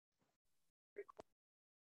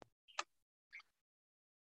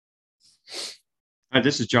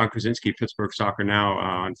This is John Krasinski, Pittsburgh Soccer Now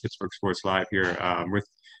on Pittsburgh Sports Live here with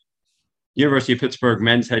University of Pittsburgh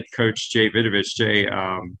men's head coach Jay Vidovich. Jay,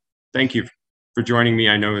 thank you for joining me.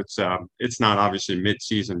 I know it's not obviously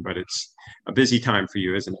mid-season, but it's a busy time for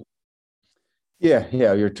you, isn't it?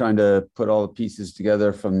 Yeah. You're trying to put all the pieces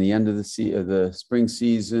together from the end of the spring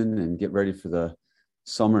season and get ready for the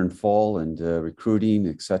summer and fall and recruiting,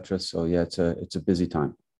 etc. So yeah, it's a busy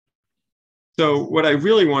time. So what I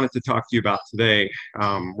really wanted to talk to you about today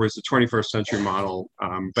was the 21st century model.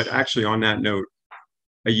 But actually, on that note,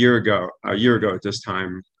 a year ago at this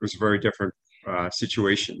time, it was a very different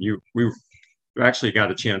situation. We actually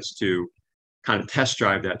got a chance to kind of test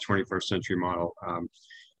drive that 21st century model.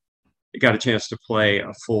 Got a chance to play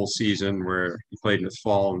a full season where he played in the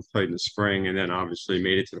fall and played in the spring, and then obviously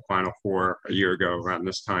made it to the Final Four a year ago around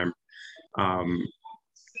this time. Um,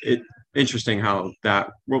 it interesting how that.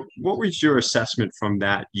 What was your assessment from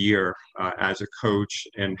that year as a coach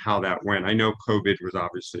and how that went? I know COVID was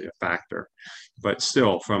obviously a factor, but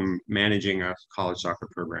still, from managing a college soccer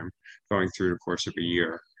program, going through the course of a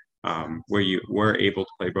year, where you were able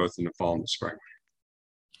to play both in the fall and the spring.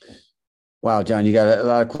 Wow, John, you got a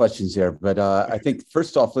lot of questions there, but I think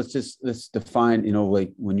first off, let's define,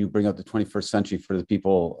 like when you bring up the 21st century for the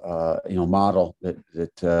people, model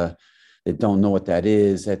that don't know what that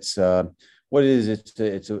is. That's what it is.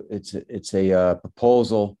 It's a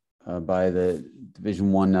proposal by the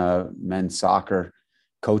Division One men's soccer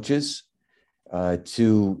coaches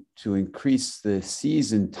to increase the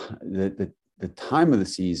season, the time of the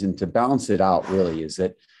season to balance it out. Really, is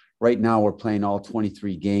that right now we're playing all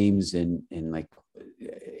 23 games in like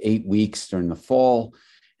 8 weeks during the fall.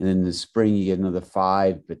 And then in the spring, you get another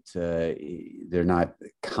 5, but they're not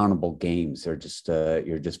countable games. They're just,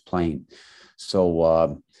 you're just playing.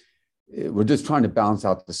 So we're just trying to balance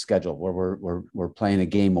out the schedule where we're playing a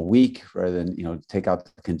game a week rather than, take out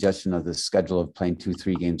the congestion of the schedule of playing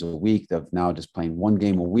 2-3 games a week, of now just playing one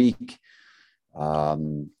game a week.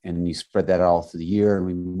 And you spread that all through the year, and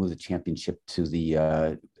we move the championship to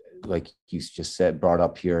the, like you just said, brought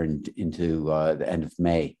up here into the end of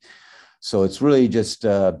May. So it's really just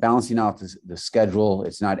balancing out the schedule.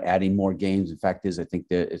 It's not adding more games. In fact, I think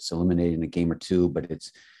that it's eliminating a game or two, but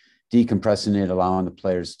it's decompressing it, allowing the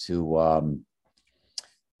players to, a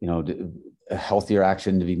healthier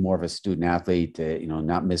action, to be more of a student athlete,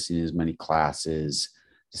 not missing as many classes,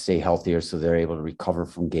 to stay healthier so they're able to recover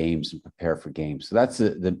from games and prepare for games. So that's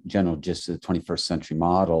the general gist of the 21st century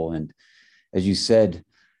model. And as you said,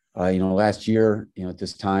 last year, at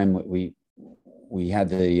this time, we had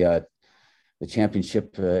the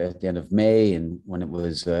championship at the end of May, and when it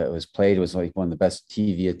was played, it was like one of the best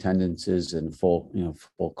TV attendances and full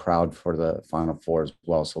crowd for the Final Four as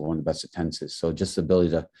well. So one of the best attendances. So just the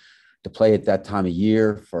ability to play at that time of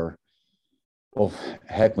year for, well,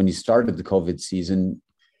 heck, when you started the COVID season,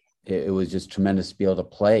 it was just tremendous to be able to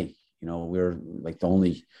play. We were like the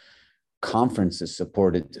only conference that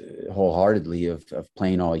supported wholeheartedly of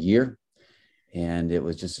playing all year. And it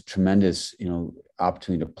was just a tremendous,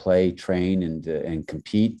 opportunity to play, train, and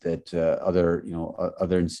compete that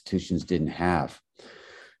other institutions didn't have.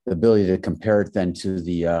 The ability to compare it then to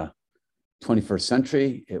the 21st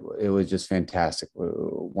century, it was just fantastic.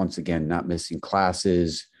 Once again, not missing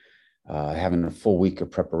classes, having a full week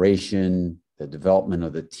of preparation. The development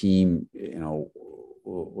of the team,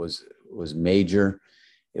 was major.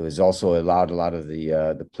 It was also allowed a lot of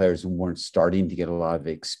the players who weren't starting to get a lot of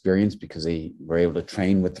experience because they were able to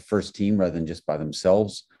train with the first team rather than just by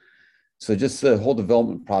themselves. So just the whole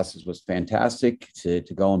development process was fantastic to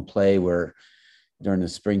go and play, where during the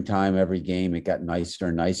springtime, every game, it got nicer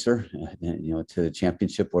and nicer, to the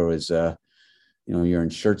championship, where it was, you're in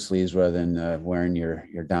shirt sleeves rather than wearing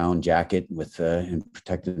your down jacket and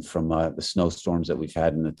protected from the snowstorms that we've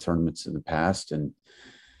had in the tournaments in the past. And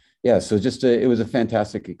yeah, so just it was a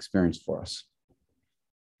fantastic experience for us.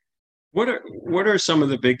 What are some of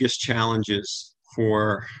the biggest challenges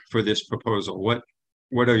for this proposal? What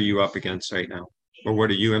are you up against right now, or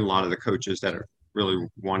what are you and a lot of the coaches that really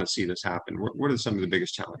want to see this happen? What are some of the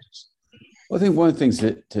biggest challenges? Well, I think one of the things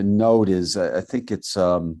to note is I think it's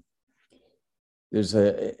there's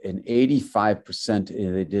an 85%.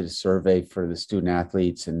 They did a survey for the student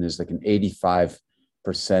athletes, and there's like an 85%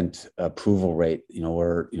 approval rate,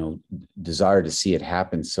 or desire to see it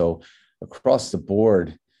happen. So across the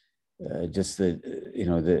board, just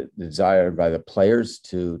the desire by the players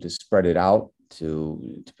to spread it out,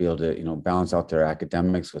 to be able to balance out their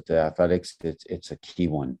academics with the athletics. It's a key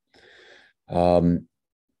one.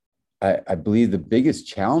 I believe the biggest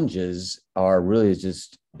challenges are really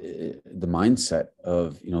just the mindset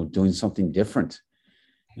of doing something different.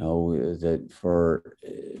 That for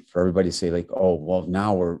everybody to say like, oh, well,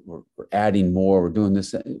 now we're adding more, we're doing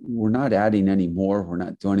this. We're not adding any more. We're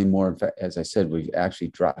not doing any more. In fact, as I said, we've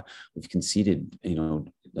conceded,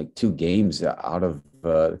 like 2 games out of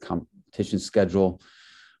the competition schedule.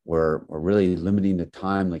 We're really limiting the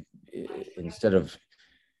time. Like instead of,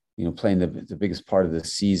 playing the biggest part of the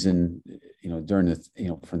season, during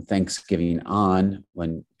from Thanksgiving on,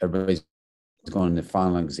 when everybody's going to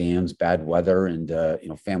final exams, bad weather, and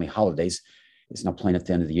family holidays. It's not playing at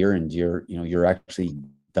the end of the year, and you're actually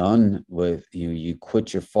done with you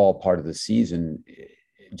quit your fall part of the season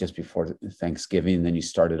just before Thanksgiving, and then you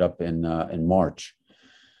start it up in March.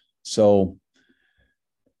 So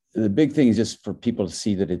the big thing is just for people to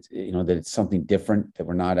see that it's something different, that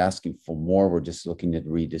we're not asking for more, we're just looking to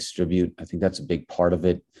redistribute. I think that's a big part of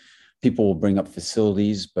it. People will bring up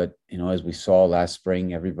facilities, but as we saw last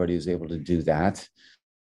spring, everybody was able to do that.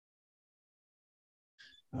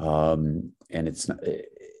 And it's not,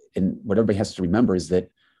 and what everybody has to remember is that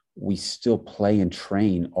we still play and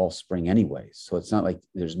train all spring anyway. So it's not like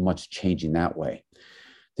there's much changing that way.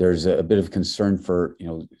 There's a bit of concern for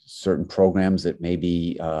certain programs that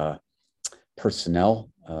maybe personnel,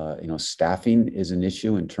 staffing is an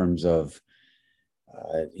issue in terms of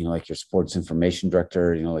like your sports information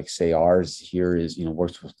director, like say ours here is,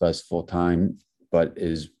 works with us full time, but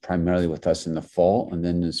is primarily with us in the fall. And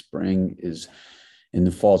then in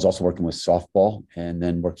the fall is also working with softball, and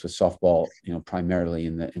then works with softball, primarily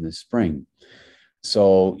in the spring.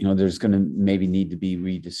 So, there's going to maybe need to be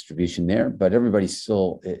redistribution there, but everybody's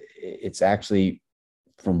still, it's actually,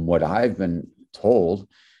 from what I've been told,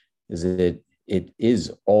 is that it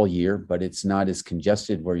is all year, but it's not as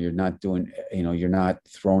congested where you're not doing, you're not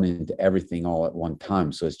thrown into everything all at one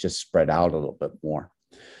time. So it's just spread out a little bit more.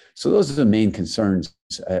 So those are the main concerns,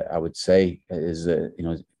 I would say, is,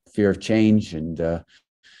 fear of change and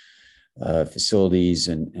facilities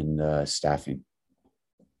and staffing.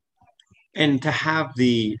 And to have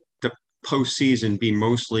the postseason be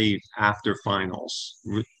mostly after finals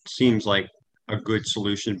seems like a good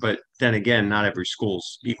solution. But then again, not every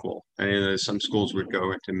school's equal. I mean, some schools would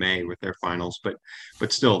go into May with their finals, but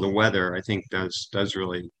still, the weather I think does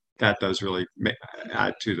really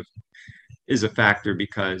add to is a factor,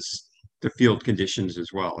 because the field conditions as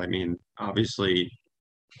well. I mean, obviously,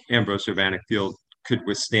 Ambrose Urbanic Field could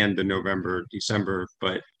withstand the November, December,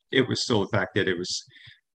 but it was still the fact that it was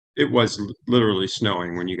literally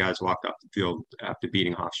snowing when you guys walked off the field after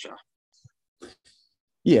beating Hofstra.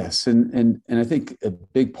 Yes, and I think a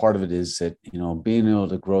big part of it is that being able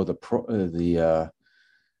to grow the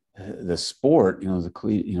sport,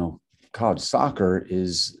 college soccer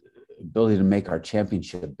is ability to make our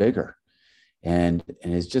championship bigger, and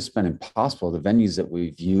it's just been impossible. The venues that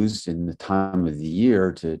we've used in the time of the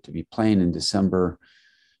year to be playing in December,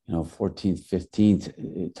 14th,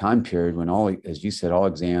 15th time period, when all, as you said, all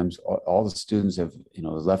exams, all the students have,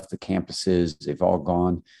 left the campuses, they've all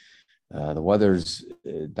gone. The weather's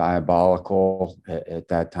diabolical at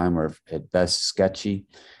that time, or at best sketchy.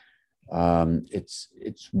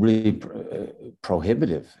 It's really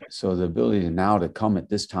prohibitive. So the ability now to come at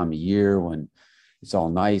this time of year when it's all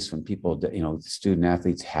nice, when people, student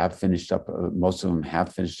athletes have finished up, most of them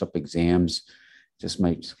have finished up exams, just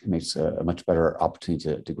makes a much better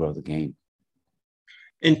opportunity to grow the game.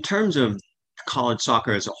 In terms of college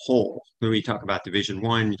soccer as a whole, when we talk about Division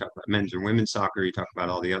I, you talk about men's and women's soccer, you talk about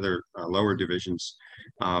all the other lower divisions.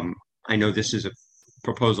 I know this is a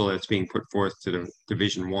proposal that's being put forth to the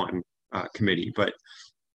Division I committee, but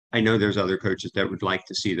I know there's other coaches that would like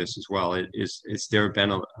to see this as well. Is there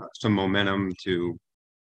been some momentum to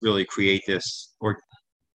really create this or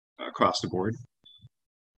across the board?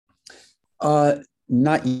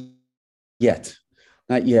 Not yet,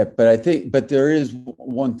 not yet. But there is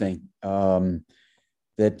one thing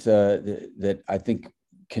that I think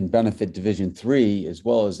can benefit Division III as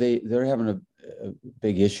well. As they're having a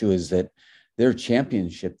big issue, is that their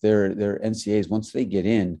championship, their NCAAs, once they get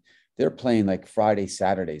in, they're playing like Friday,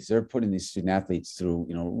 Saturdays. They're putting these student athletes through,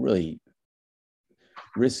 really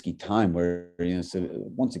risky time where, so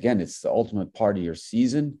once again, it's the ultimate part of your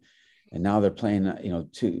season. And now they're playing,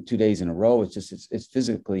 two days in a row. It's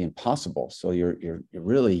physically impossible. So you're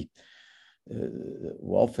really,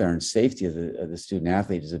 welfare and safety of the student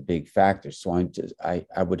athlete is a big factor. So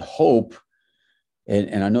I would hope,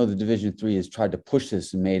 and I know the Division III has tried to push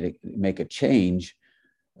this and make a change.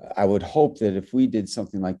 I would hope that if we did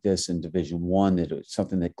something like this in Division I, that it's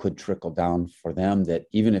something that could trickle down for them, that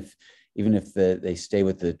even if they stay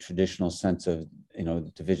with the traditional sense of,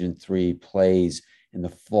 Division III plays in the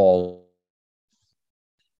fall,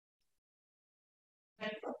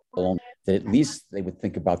 that at least they would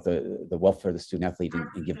think about the welfare of the student athlete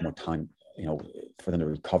and give more time, for them to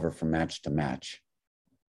recover from match to match.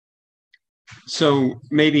 So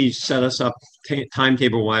maybe set us up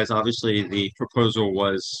timetable wise. Obviously, the proposal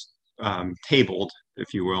was tabled,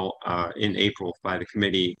 if you will, in April by the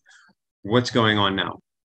committee. What's going on now?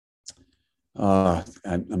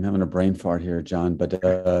 I'm having a brain fart here, John, but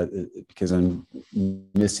because I'm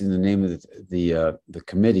missing the name of the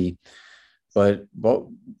committee. But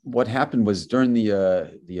what happened was during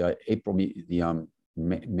the April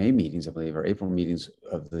May meetings, I believe, or April meetings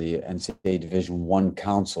of the NCAA Division I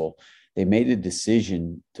Council, they made a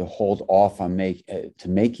decision to hold off on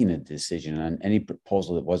making a decision on any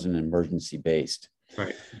proposal that wasn't emergency based.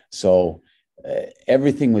 Right. So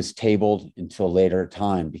everything was tabled until later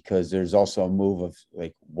time, because there's also a move of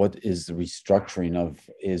like, what is the restructuring of?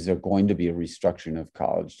 Is there going to be a restructuring of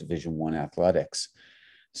college Division I athletics?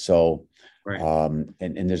 So, right.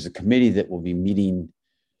 And there's a committee that will be meeting,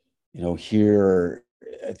 here.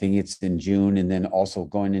 I think it's in June, and then also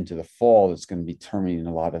going into the fall, it's going to be determining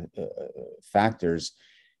a lot of factors.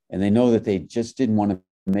 And they know that they just didn't want to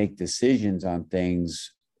make decisions on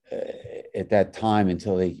things at that time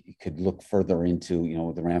until they could look further into,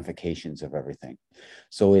 the ramifications of everything.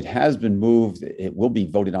 So it has been moved. It will be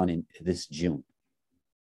voted on in this June.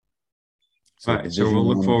 So, so we'll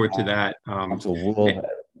look forward to that. So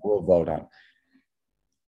we'll vote on.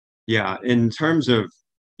 Yeah, in terms of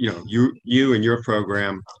you and your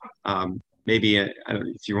program, maybe I don't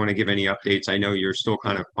know if you want to give any updates. I know you're still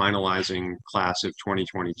kind of finalizing class of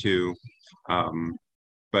 2022,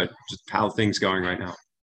 but just how things going right now?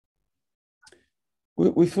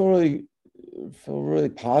 We feel really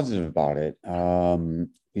positive about it.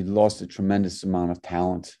 We lost a tremendous amount of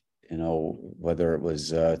talent, whether it was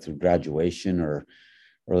through graduation or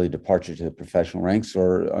early departure to the professional ranks,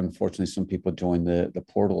 or unfortunately some people joined the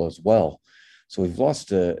portal as well. So we've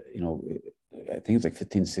lost, I think it's like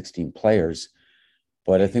 15, 16 players.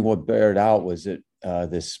 But I think what bared out was that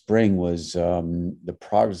this spring was the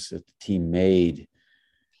progress that the team made,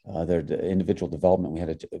 their individual development. We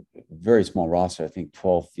had a very small roster, I think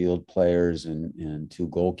 12 field players and 2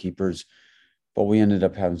 goalkeepers. But we ended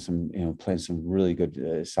up having some, playing some really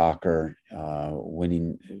good soccer,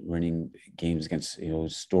 winning games against,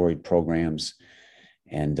 storied programs.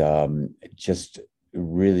 And just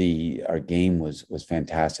really our game was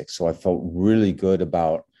fantastic. So I felt really good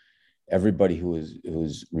about everybody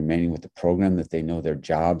who's remaining with the program, that they know their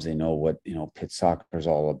jobs, they know what Pitt soccer is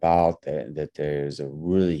all about, that there's a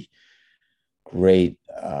really great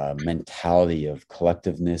mentality of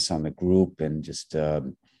collectiveness on the group, and just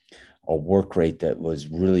a work rate that was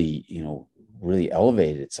really really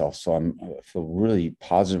elevated itself. So I feel really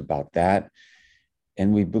positive about that.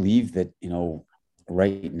 And we believe that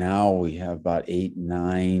right now we have about 8,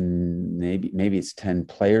 9, maybe it's 10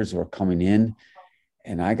 players who are coming in.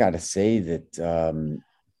 And I got to say that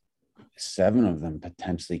 7 of them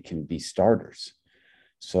potentially can be starters.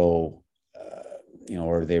 So,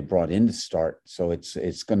 or they're brought in to start. So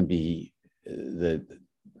it's going to be the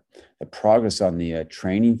progress on the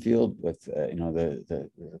training field with, the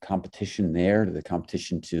competition there, the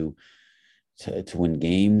competition to win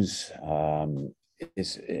games, and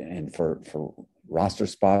for roster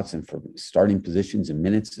spots and for starting positions and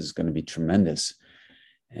minutes is going to be tremendous.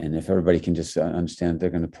 And if everybody can just understand, they're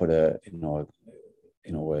going to put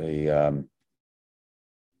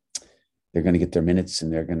they're going to get their minutes,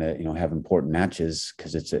 and they're going to have important matches,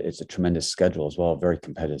 because it's a tremendous schedule as well, a very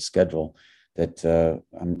competitive schedule. That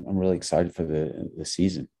I'm really excited for the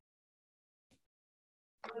season.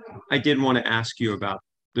 I did want to ask you about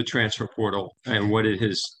the transfer portal and what it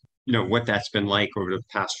has, what that's been like over the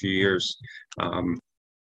past few years.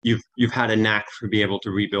 You've had a knack for being able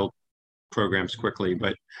to rebuild programs quickly,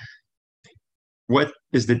 but what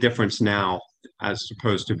is the difference now as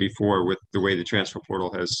opposed to before with the way the transfer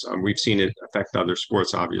portal has? We've seen it affect other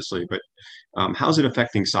sports, obviously, but how's it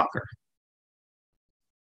affecting soccer?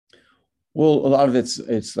 Well, a lot of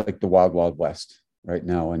it's like the wild, wild west right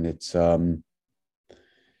now, and it's I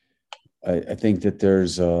think that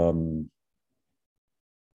there's that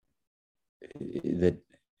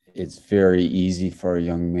it's very easy for a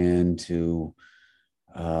young man to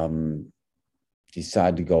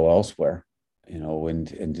decide to go elsewhere,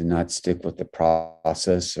 and to not stick with the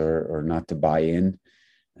process, or not to buy in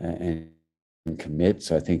and commit.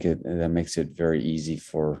 So I think that makes it very easy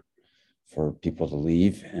for people to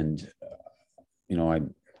leave. And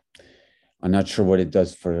I'm not sure what it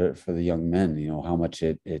does for the young men, how much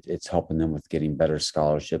it's helping them with getting better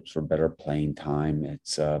scholarships or better playing time.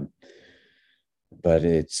 But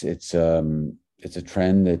it's it's a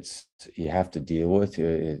trend that's you have to deal with.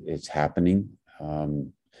 It's happening.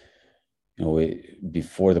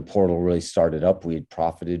 Before the portal really started up, we had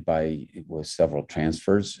profited with several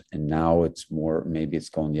transfers, and now it's more, maybe it's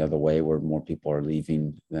going the other way where more people are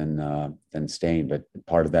leaving than staying. But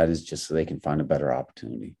part of that is just so they can find a better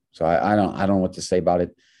opportunity. So I don't know what to say about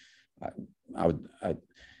it. I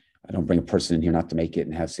don't bring a person in here not to make it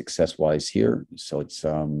and have success while he's here. So it's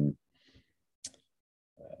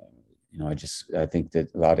I think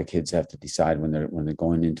that a lot of kids have to decide when they're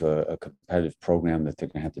going into a competitive program that they're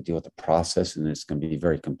going to have to deal with the process, and it's going to be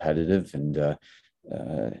very competitive, and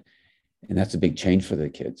that's a big change for the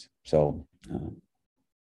kids. So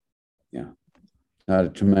not a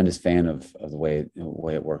tremendous fan of the way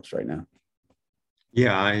it works right now.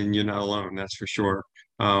 Yeah, and you're not alone, that's for sure.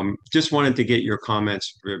 Just wanted to get your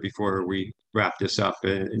comments before we wrap this up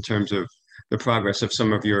in terms of the progress of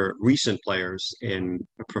some of your recent players in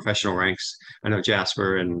the professional ranks. I know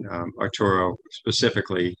Jasper and Arturo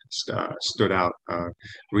specifically stood out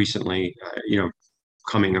recently,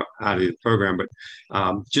 coming out of the program. But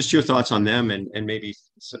just your thoughts on them, and maybe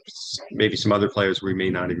some other players we may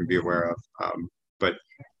not even be aware of. But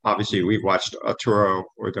obviously, we've watched Arturo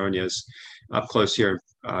Ordonez up close here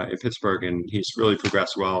in Pittsburgh, and he's really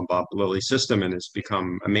progressed well in Bob Lilly's system and has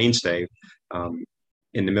become a mainstay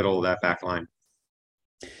in the middle of that back line.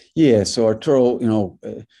 Yeah, so Arturo,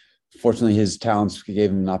 fortunately his talents gave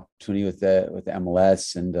him an opportunity with the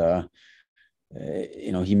MLS, and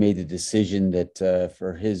he made the decision that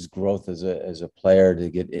for his growth as a player to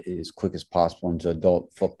get as quick as possible into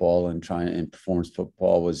adult football and performance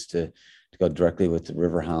football was to go directly with the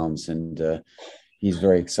Riverhounds, and he's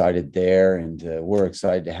very excited there, and we're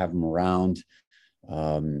excited to have him around.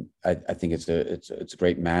 I think it's a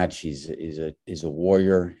great match. He's a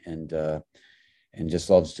warrior, and just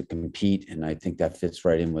loves to compete, and I think that fits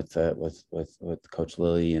right in with Coach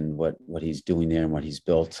Lilly and what he's doing there and what he's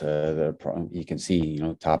built. You can see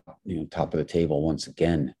top of the table once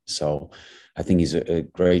again. So I think he's a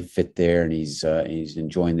great fit there, and he's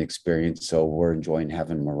enjoying the experience. So we're enjoying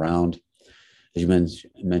having him around. As you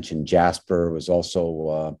mentioned, Jasper was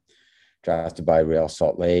also drafted by Real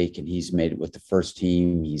Salt Lake, and he's made it with the first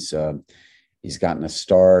team. He's gotten a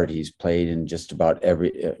start. He's played in just about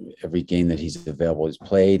every game that he's available. He's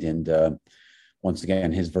played, and once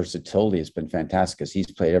again, his versatility has been fantastic because he's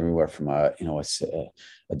played everywhere from a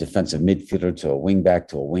defensive midfielder to a wingback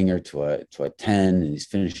to a winger to a 10, and he's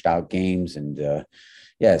finished out games, and so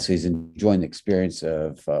he's enjoying the experience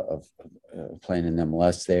of playing in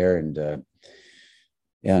MLS there, and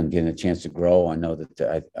getting a chance to grow. I know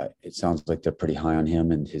that it sounds like they're pretty high on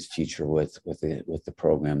him and his future with the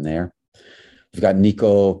program there. We've got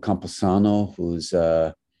Nico Camposano,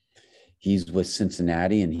 he's with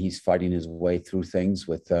Cincinnati, and he's fighting his way through things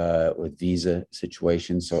with visa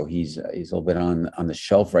situations. So he's a little bit on the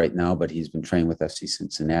shelf right now, but he's been training with FC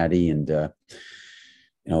Cincinnati, and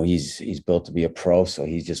he's built to be a pro. So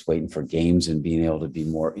he's just waiting for games and being able to be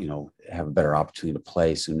more, have a better opportunity to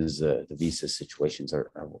play as soon as the visa situations are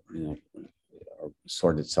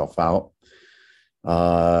sorted itself out.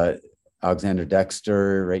 Alexander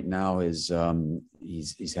Dexter right now is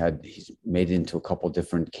he's made it into a couple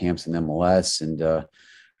different camps in MLS, and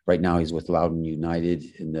right now he's with Waldrum United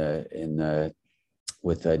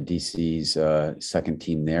with DC's second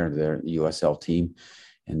team there, their USL team,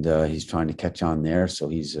 and he's trying to catch on there. So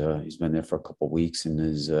he's been there for a couple of weeks, and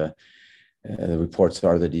the reports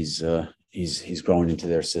are that he's growing into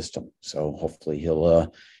their system. So hopefully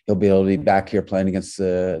he'll be able to be back here playing against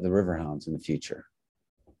the Riverhounds in the future.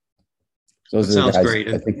 Those are the guys, great.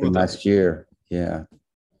 I think from last year. Yeah.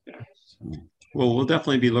 So. Well, we'll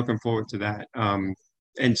definitely be looking forward to that,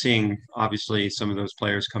 and seeing obviously some of those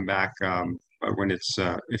players come back when it's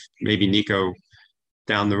if maybe Nico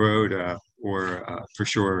down the road or for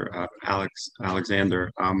sure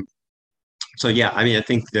Alexander. So yeah, I mean, I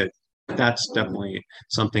think that's definitely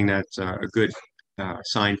something that's a good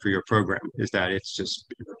sign for your program, is that it's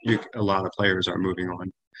just a lot of players are moving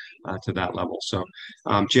on to that level. So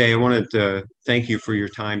Jay, I wanted to thank you for your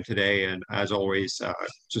time today, and as always,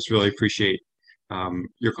 just really appreciate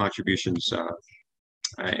your contributions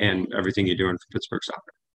and everything you're doing for Pittsburgh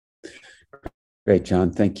soccer. Great,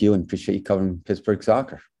 John. Thank you, and appreciate you covering Pittsburgh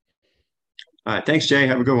soccer. All right, thanks, Jay.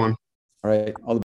 Have a good one. All right. All the